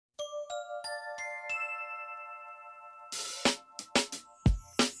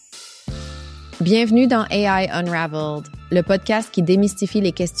Bienvenue dans AI Unraveled, le podcast qui démystifie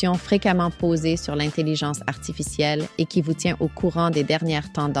les questions fréquemment posées sur l'intelligence artificielle et qui vous tient au courant des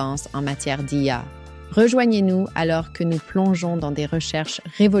dernières tendances en matière d'IA. Rejoignez-nous alors que nous plongeons dans des recherches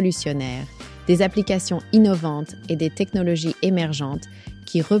révolutionnaires, des applications innovantes et des technologies émergentes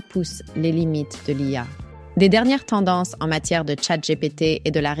qui repoussent les limites de l'IA. Des dernières tendances en matière de ChatGPT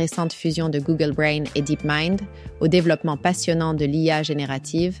et de la récente fusion de Google Brain et DeepMind au développement passionnant de l'IA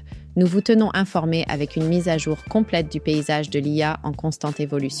générative, nous vous tenons informés avec une mise à jour complète du paysage de l'IA en constante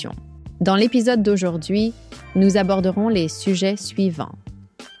évolution. Dans l'épisode d'aujourd'hui, nous aborderons les sujets suivants.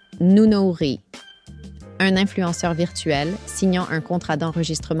 Nunouri, un influenceur virtuel signant un contrat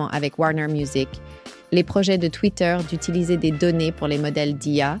d'enregistrement avec Warner Music, les projets de Twitter d'utiliser des données pour les modèles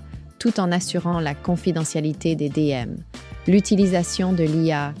d'IA, tout en assurant la confidentialité des DM, l'utilisation de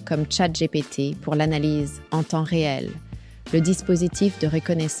l'IA comme ChatGPT pour l'analyse en temps réel, le dispositif de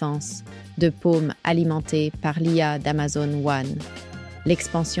reconnaissance de paumes alimenté par l'IA d'Amazon One,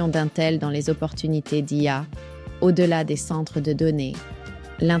 l'expansion d'Intel dans les opportunités d'IA au-delà des centres de données,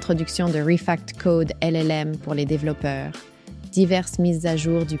 l'introduction de Refact Code LLM pour les développeurs, diverses mises à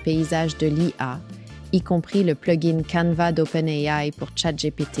jour du paysage de l'IA, y compris le plugin Canva d'OpenAI pour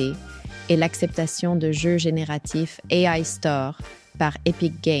ChatGPT et l'acceptation de jeux génératifs AI Store par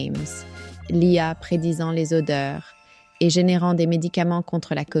Epic Games, l'IA prédisant les odeurs et générant des médicaments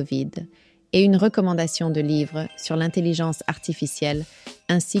contre la COVID, et une recommandation de livre sur l'intelligence artificielle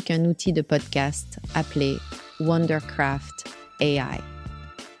ainsi qu'un outil de podcast appelé Wondercraft AI.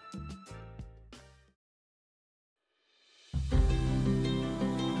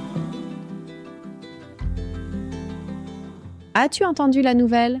 As-tu entendu la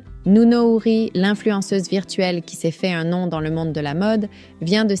nouvelle? Nunouri, l'influenceuse virtuelle qui s'est fait un nom dans le monde de la mode,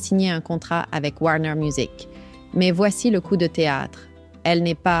 vient de signer un contrat avec Warner Music. Mais voici le coup de théâtre. Elle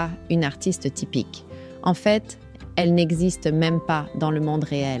n'est pas une artiste typique. En fait, elle n'existe même pas dans le monde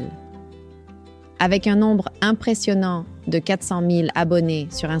réel. Avec un nombre impressionnant de 400 000 abonnés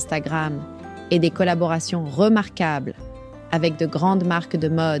sur Instagram et des collaborations remarquables avec de grandes marques de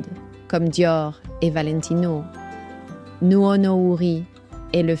mode comme Dior et Valentino, Nunouri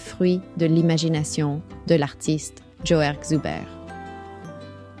est le fruit de l'imagination de l'artiste Joer Xuber.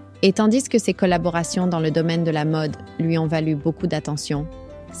 Et tandis que ses collaborations dans le domaine de la mode lui ont valu beaucoup d'attention,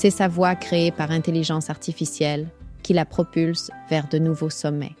 c'est sa voix créée par intelligence artificielle qui la propulse vers de nouveaux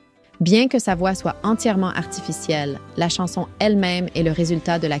sommets. Bien que sa voix soit entièrement artificielle, la chanson elle-même est le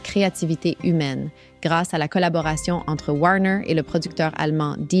résultat de la créativité humaine grâce à la collaboration entre Warner et le producteur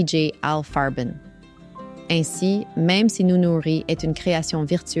allemand DJ Al Farben. Ainsi, même si Nunouri est une création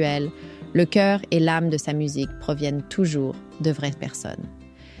virtuelle, le cœur et l'âme de sa musique proviennent toujours de vraies personnes.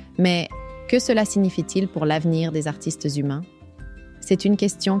 Mais que cela signifie-t-il pour l'avenir des artistes humains? C'est une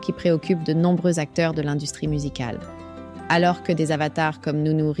question qui préoccupe de nombreux acteurs de l'industrie musicale. Alors que des avatars comme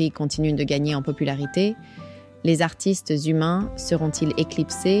Nunouri continuent de gagner en popularité, les artistes humains seront-ils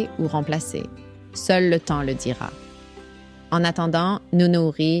éclipsés ou remplacés? Seul le temps le dira. En attendant,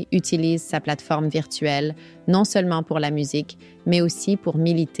 Nunouri utilise sa plateforme virtuelle non seulement pour la musique, mais aussi pour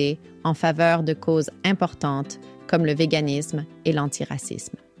militer en faveur de causes importantes comme le véganisme et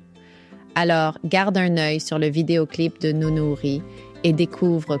l'antiracisme. Alors, garde un œil sur le vidéoclip de Nunouri et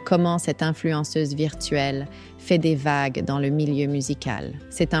découvre comment cette influenceuse virtuelle fait des vagues dans le milieu musical.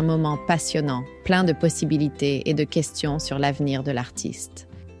 C'est un moment passionnant, plein de possibilités et de questions sur l'avenir de l'artiste.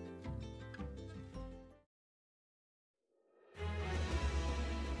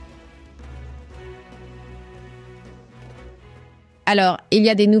 Alors, il y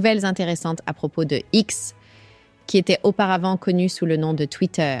a des nouvelles intéressantes à propos de X, qui était auparavant connu sous le nom de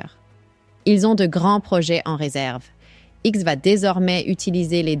Twitter. Ils ont de grands projets en réserve. X va désormais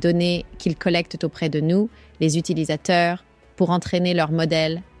utiliser les données qu'ils collectent auprès de nous, les utilisateurs, pour entraîner leur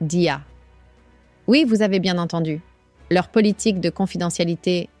modèle d'IA. Oui, vous avez bien entendu. Leur politique de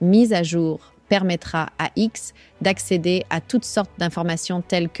confidentialité mise à jour permettra à X d'accéder à toutes sortes d'informations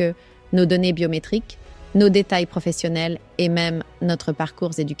telles que nos données biométriques, nos détails professionnels et même notre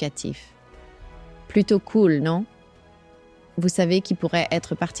parcours éducatif. Plutôt cool, non? Vous savez qui pourrait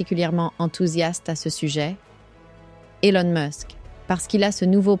être particulièrement enthousiaste à ce sujet? Elon Musk, parce qu'il a ce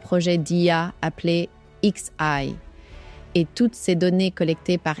nouveau projet d'IA appelé XI. Et toutes ces données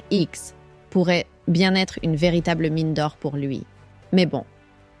collectées par X pourraient bien être une véritable mine d'or pour lui. Mais bon,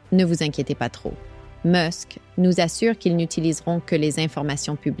 ne vous inquiétez pas trop. Musk nous assure qu'ils n'utiliseront que les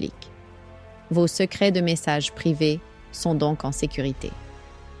informations publiques. Vos secrets de messages privés sont donc en sécurité.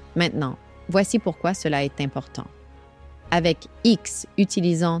 Maintenant, voici pourquoi cela est important. Avec X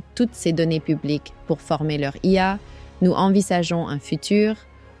utilisant toutes ces données publiques pour former leur IA, nous envisageons un futur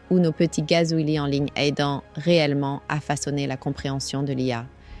ou nos petits gazouillis en ligne aidant réellement à façonner la compréhension de l'IA.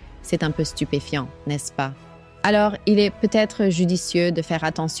 C'est un peu stupéfiant, n'est-ce pas? Alors, il est peut-être judicieux de faire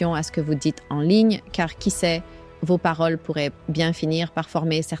attention à ce que vous dites en ligne, car qui sait, vos paroles pourraient bien finir par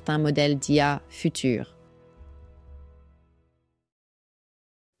former certains modèles d'IA futurs.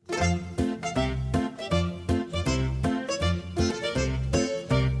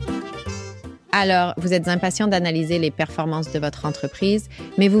 Alors, vous êtes impatient d'analyser les performances de votre entreprise,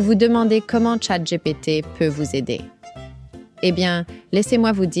 mais vous vous demandez comment ChatGPT peut vous aider. Eh bien,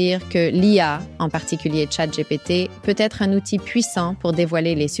 laissez-moi vous dire que l'IA, en particulier ChatGPT, peut être un outil puissant pour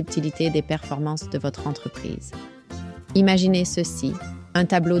dévoiler les subtilités des performances de votre entreprise. Imaginez ceci, un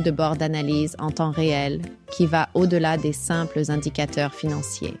tableau de bord d'analyse en temps réel qui va au-delà des simples indicateurs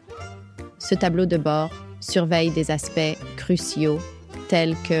financiers. Ce tableau de bord surveille des aspects cruciaux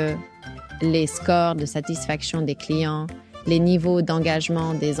tels que les scores de satisfaction des clients, les niveaux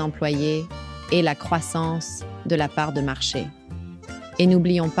d'engagement des employés et la croissance de la part de marché. Et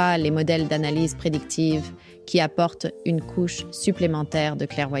n'oublions pas les modèles d'analyse prédictive qui apportent une couche supplémentaire de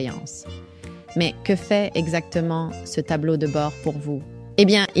clairvoyance. Mais que fait exactement ce tableau de bord pour vous? Eh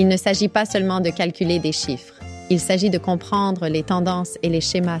bien, il ne s'agit pas seulement de calculer des chiffres. Il s'agit de comprendre les tendances et les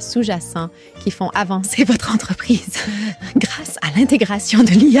schémas sous-jacents qui font avancer votre entreprise. Grâce à l'intégration de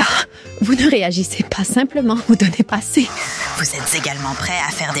l'IA, vous ne réagissez pas simplement aux données passées. Vous êtes également prêt à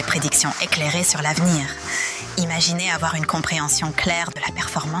faire des prédictions éclairées sur l'avenir. Imaginez avoir une compréhension claire de la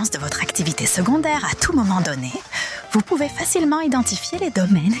performance de votre activité secondaire à tout moment donné. Vous pouvez facilement identifier les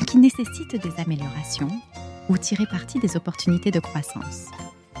domaines qui nécessitent des améliorations ou tirer parti des opportunités de croissance.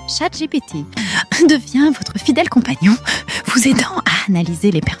 ChatGPT devient votre fidèle compagnon, vous aidant à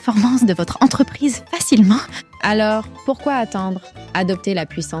analyser les performances de votre entreprise facilement. Alors, pourquoi attendre? Adoptez la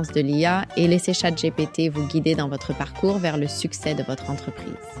puissance de l'IA et laissez ChatGPT vous guider dans votre parcours vers le succès de votre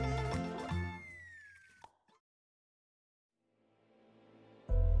entreprise.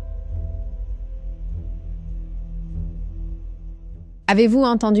 Avez-vous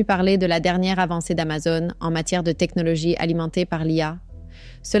entendu parler de la dernière avancée d'Amazon en matière de technologie alimentée par l'IA?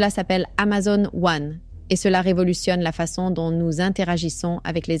 Cela s'appelle Amazon One et cela révolutionne la façon dont nous interagissons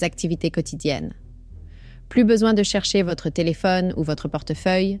avec les activités quotidiennes. Plus besoin de chercher votre téléphone ou votre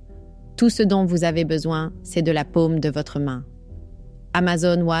portefeuille. Tout ce dont vous avez besoin, c'est de la paume de votre main.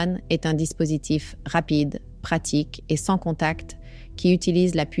 Amazon One est un dispositif rapide, pratique et sans contact qui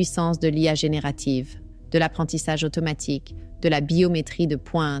utilise la puissance de l'IA générative, de l'apprentissage automatique, de la biométrie de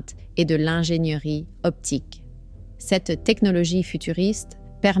pointe et de l'ingénierie optique. Cette technologie futuriste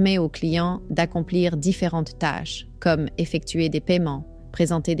permet aux clients d'accomplir différentes tâches, comme effectuer des paiements,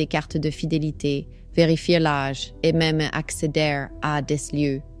 présenter des cartes de fidélité, vérifier l'âge et même accéder à des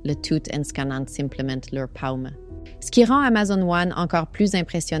lieux, le tout en scannant simplement leur paume. Ce qui rend Amazon One encore plus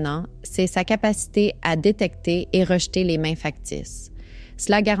impressionnant, c'est sa capacité à détecter et rejeter les mains factices.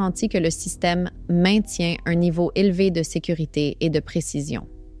 Cela garantit que le système maintient un niveau élevé de sécurité et de précision.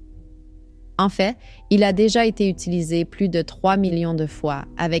 En fait, il a déjà été utilisé plus de 3 millions de fois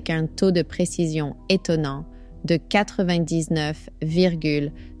avec un taux de précision étonnant de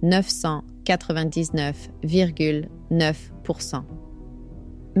 99,999,9%.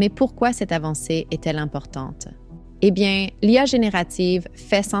 Mais pourquoi cette avancée est-elle importante? Eh bien, l'IA générative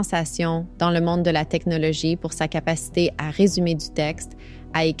fait sensation dans le monde de la technologie pour sa capacité à résumer du texte,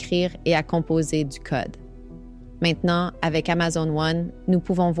 à écrire et à composer du code. Maintenant, avec Amazon One, nous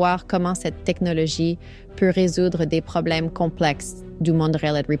pouvons voir comment cette technologie peut résoudre des problèmes complexes du monde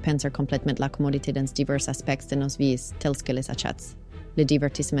réel et repenser complètement la commodité dans divers aspects de nos vies, tels que les achats, le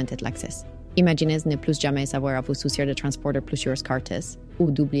divertissement et l'accès. Imaginez ne plus jamais avoir à vous soucier de transporter plusieurs cartes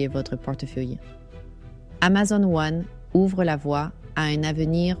ou d'oublier votre portefeuille. Amazon One ouvre la voie à un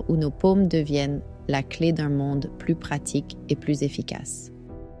avenir où nos paumes deviennent la clé d'un monde plus pratique et plus efficace.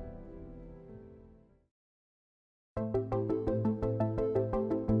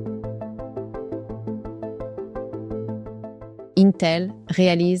 Intel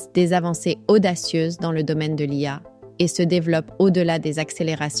réalise des avancées audacieuses dans le domaine de l'IA et se développe au-delà des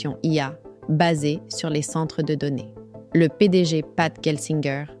accélérations IA basées sur les centres de données. Le PDG Pat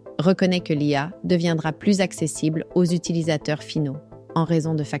Gelsinger reconnaît que l'IA deviendra plus accessible aux utilisateurs finaux en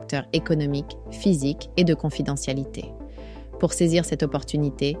raison de facteurs économiques, physiques et de confidentialité. Pour saisir cette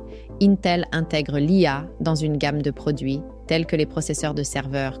opportunité, Intel intègre l'IA dans une gamme de produits tels que les processeurs de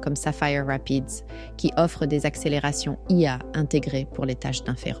serveurs comme Sapphire Rapids, qui offrent des accélérations IA intégrées pour les tâches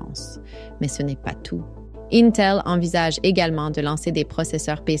d'inférence. Mais ce n'est pas tout. Intel envisage également de lancer des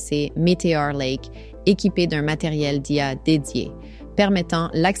processeurs PC Meteor Lake équipés d'un matériel d'IA dédié, permettant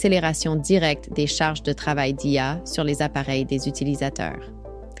l'accélération directe des charges de travail d'IA sur les appareils des utilisateurs.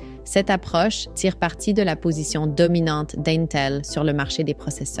 Cette approche tire parti de la position dominante d'Intel sur le marché des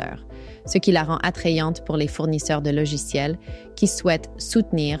processeurs, ce qui la rend attrayante pour les fournisseurs de logiciels qui souhaitent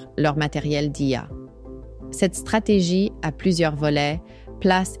soutenir leur matériel d'IA. Cette stratégie à plusieurs volets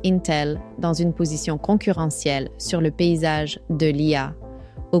place Intel dans une position concurrentielle sur le paysage de l'IA,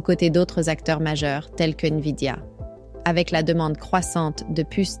 aux côtés d'autres acteurs majeurs tels que NVIDIA. Avec la demande croissante de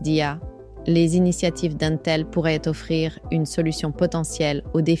puces d'IA, les initiatives d'Intel pourraient offrir une solution potentielle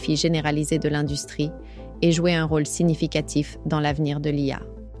aux défis généralisés de l'industrie et jouer un rôle significatif dans l'avenir de l'IA.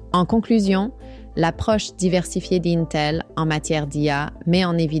 En conclusion, l'approche diversifiée d'Intel en matière d'IA met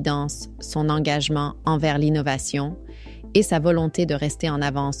en évidence son engagement envers l'innovation et sa volonté de rester en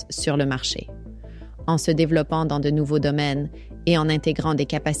avance sur le marché. En se développant dans de nouveaux domaines et en intégrant des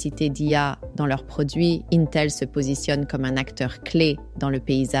capacités d'IA dans leurs produits, Intel se positionne comme un acteur clé dans le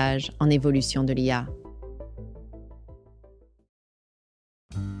paysage en évolution de l'IA.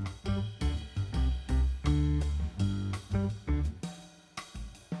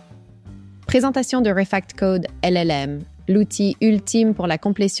 Présentation de Refact Code LLM, l'outil ultime pour la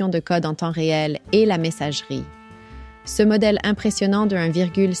complétion de code en temps réel et la messagerie. Ce modèle impressionnant de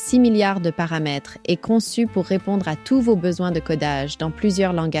 1,6 milliard de paramètres est conçu pour répondre à tous vos besoins de codage dans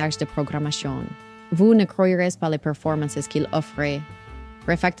plusieurs langages de programmation. Vous ne croirez pas les performances qu'il offre.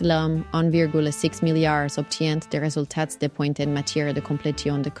 Refact LLM, 1,6 milliard obtient des résultats de pointe en matière de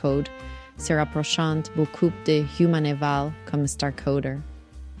complétion de code, se rapprochant beaucoup de Human Eval comme Starcoder.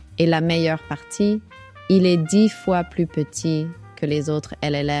 Et la meilleure partie, il est 10 fois plus petit que les autres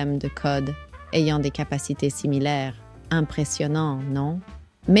LLM de code ayant des capacités similaires. Impressionnant, non?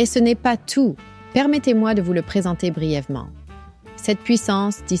 Mais ce n'est pas tout. Permettez-moi de vous le présenter brièvement. Cette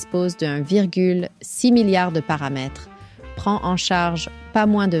puissance dispose de 1,6 milliard de paramètres, prend en charge pas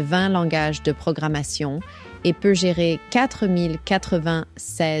moins de 20 langages de programmation et peut gérer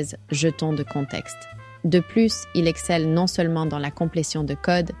 4096 jetons de contexte. De plus, il excelle non seulement dans la complétion de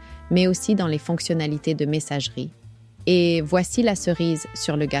code, mais aussi dans les fonctionnalités de messagerie. Et voici la cerise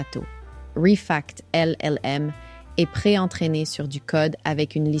sur le gâteau. Refact LLM est pré-entraîné sur du code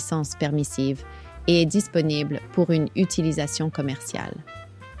avec une licence permissive et est disponible pour une utilisation commerciale.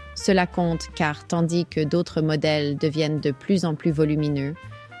 Cela compte car tandis que d'autres modèles deviennent de plus en plus volumineux,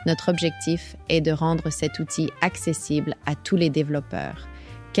 notre objectif est de rendre cet outil accessible à tous les développeurs,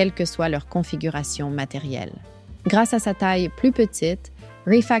 quelle que soit leur configuration matérielle. Grâce à sa taille plus petite,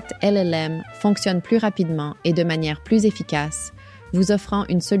 Refact LLM fonctionne plus rapidement et de manière plus efficace, vous offrant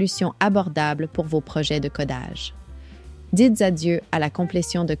une solution abordable pour vos projets de codage. Dites adieu à la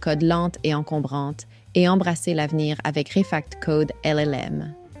complétion de code lente et encombrante et embrassez l'avenir avec Refact Code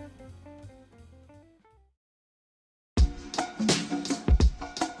LLM.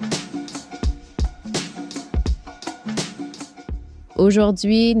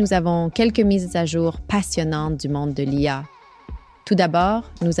 Aujourd'hui, nous avons quelques mises à jour passionnantes du monde de l'IA. Tout d'abord,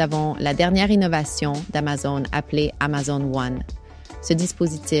 nous avons la dernière innovation d'Amazon appelée Amazon One. Ce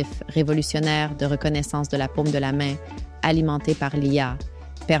dispositif révolutionnaire de reconnaissance de la paume de la main, alimenté par l'IA,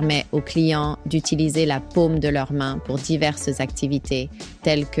 permet aux clients d'utiliser la paume de leur main pour diverses activités,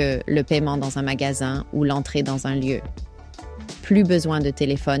 telles que le paiement dans un magasin ou l'entrée dans un lieu. Plus besoin de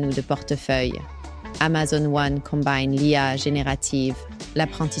téléphone ou de portefeuille. Amazon One combine l'IA générative,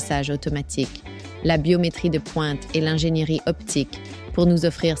 l'apprentissage automatique, la biométrie de pointe et l'ingénierie optique pour nous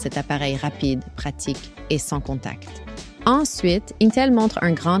offrir cet appareil rapide, pratique et sans contact. Ensuite, Intel montre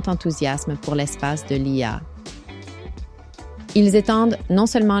un grand enthousiasme pour l'espace de l'IA. Ils étendent non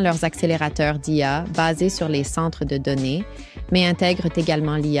seulement leurs accélérateurs d'IA basés sur les centres de données, mais intègrent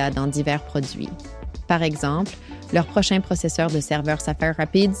également l'IA dans divers produits. Par exemple, leurs prochains processeurs de serveurs Sapphire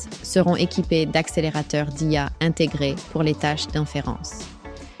Rapids seront équipés d'accélérateurs d'IA intégrés pour les tâches d'inférence.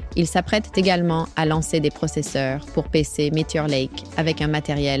 Ils s'apprêtent également à lancer des processeurs pour PC Meteor Lake avec un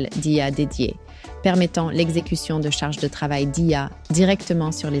matériel d'IA dédié, permettant l'exécution de charges de travail d'IA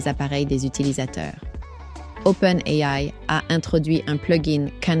directement sur les appareils des utilisateurs. OpenAI a introduit un plugin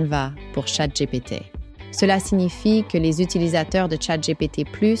Canva pour ChatGPT. Cela signifie que les utilisateurs de ChatGPT+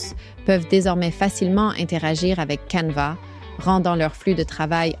 peuvent désormais facilement interagir avec Canva, rendant leur flux de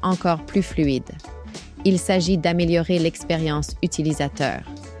travail encore plus fluide. Il s'agit d'améliorer l'expérience utilisateur.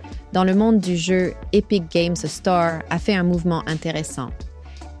 Dans le monde du jeu, Epic Games Store a fait un mouvement intéressant.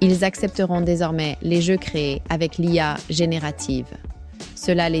 Ils accepteront désormais les jeux créés avec l'IA générative.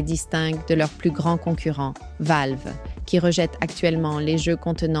 Cela les distingue de leur plus grand concurrent, Valve, qui rejette actuellement les jeux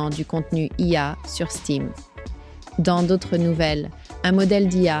contenant du contenu IA sur Steam. Dans d'autres nouvelles, un modèle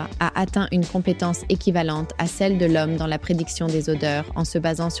d'IA a atteint une compétence équivalente à celle de l'homme dans la prédiction des odeurs en se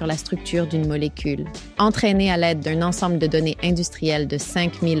basant sur la structure d'une molécule. Entraîné à l'aide d'un ensemble de données industrielles de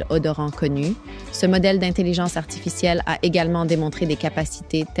 5000 odorants connus, ce modèle d'intelligence artificielle a également démontré des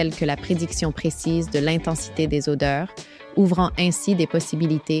capacités telles que la prédiction précise de l'intensité des odeurs, ouvrant ainsi des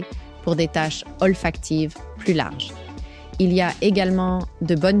possibilités pour des tâches olfactives plus larges. Il y a également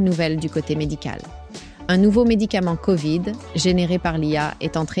de bonnes nouvelles du côté médical. Un nouveau médicament COVID, généré par l'IA,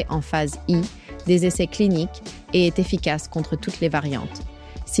 est entré en phase I des essais cliniques et est efficace contre toutes les variantes.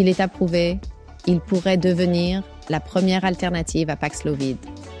 S'il est approuvé, il pourrait devenir la première alternative à Paxlovid.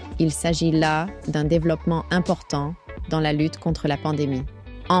 Il s'agit là d'un développement important dans la lutte contre la pandémie.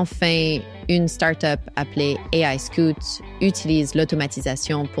 Enfin, une start-up appelée AI Scout utilise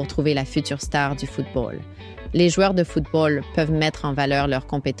l'automatisation pour trouver la future star du football. Les joueurs de football peuvent mettre en valeur leurs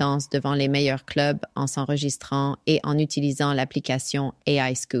compétences devant les meilleurs clubs en s'enregistrant et en utilisant l'application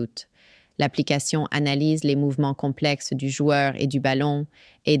AI Scout. L'application analyse les mouvements complexes du joueur et du ballon,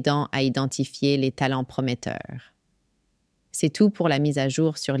 aidant à identifier les talents prometteurs. C'est tout pour la mise à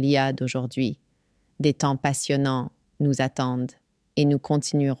jour sur l'IA d'aujourd'hui. Des temps passionnants nous attendent et nous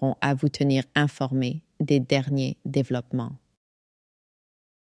continuerons à vous tenir informés des derniers développements.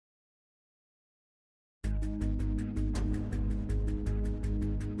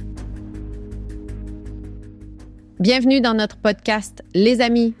 Bienvenue dans notre podcast, les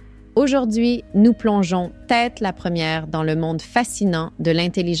amis. Aujourd'hui, nous plongeons tête la première dans le monde fascinant de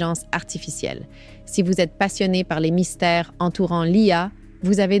l'intelligence artificielle. Si vous êtes passionné par les mystères entourant l'IA,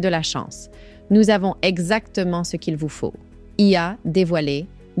 vous avez de la chance. Nous avons exactement ce qu'il vous faut. IA dévoilée,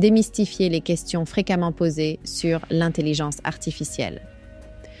 démystifier les questions fréquemment posées sur l'intelligence artificielle.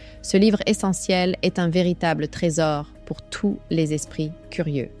 Ce livre essentiel est un véritable trésor pour tous les esprits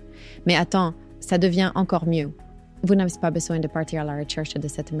curieux. Mais attends, ça devient encore mieux. Vous n'avez pas besoin de partir à la recherche de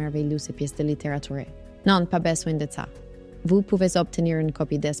cette merveilleuse pièce de littérature. Non, pas besoin de ça. Vous pouvez obtenir une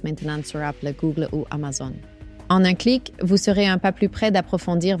copie dès maintenant sur Apple, Google ou Amazon. En un clic, vous serez un pas plus près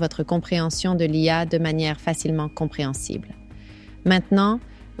d'approfondir votre compréhension de l'IA de manière facilement compréhensible. Maintenant,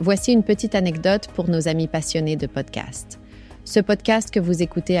 voici une petite anecdote pour nos amis passionnés de podcast. Ce podcast que vous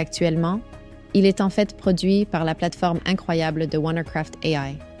écoutez actuellement, il est en fait produit par la plateforme incroyable de Wondercraft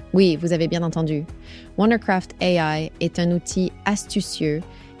AI. Oui, vous avez bien entendu. Wondercraft AI est un outil astucieux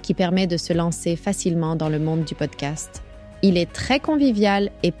qui permet de se lancer facilement dans le monde du podcast. Il est très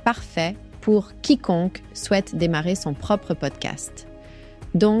convivial et parfait pour quiconque souhaite démarrer son propre podcast.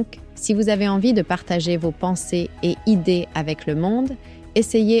 Donc, si vous avez envie de partager vos pensées et idées avec le monde,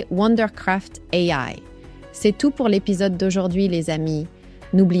 essayez Wondercraft AI. C'est tout pour l'épisode d'aujourd'hui, les amis.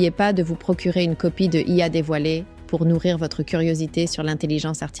 N'oubliez pas de vous procurer une copie de IA dévoilée pour nourrir votre curiosité sur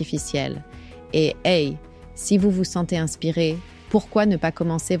l'intelligence artificielle. Et hey, si vous vous sentez inspiré, pourquoi ne pas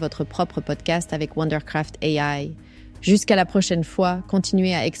commencer votre propre podcast avec Wondercraft AI? Jusqu'à la prochaine fois,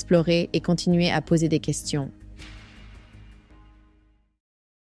 continuez à explorer et continuez à poser des questions.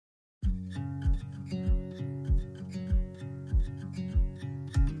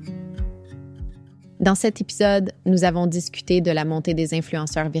 Dans cet épisode, nous avons discuté de la montée des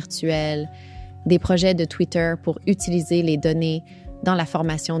influenceurs virtuels, des projets de Twitter pour utiliser les données dans la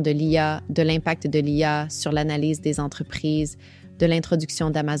formation de l'IA, de l'impact de l'IA sur l'analyse des entreprises, de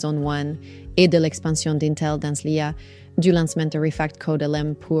l'introduction d'Amazon One et de l'expansion d'Intel dans l'IA, du lancement de Refact Code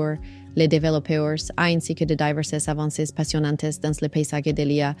LLM pour les développeurs, ainsi que de diverses avancées passionnantes dans le paysage de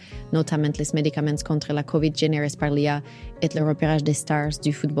l'IA, notamment les médicaments contre la COVID générés par l'IA et le repérage des stars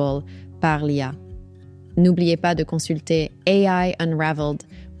du football par l'IA. N'oubliez pas de consulter AI Unraveled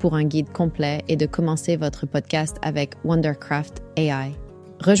pour un guide complet et de commencer votre podcast avec Wondercraft AI.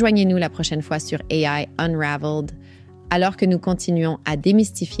 Rejoignez-nous la prochaine fois sur AI Unraveled alors que nous continuons à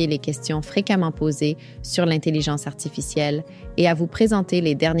démystifier les questions fréquemment posées sur l'intelligence artificielle et à vous présenter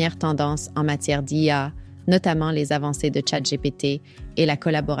les dernières tendances en matière d'IA, notamment les avancées de ChatGPT et la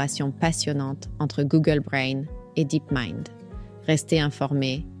collaboration passionnante entre Google Brain et DeepMind. Restez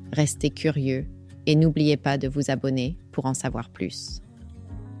informés, restez curieux et n'oubliez pas de vous abonner pour en savoir plus.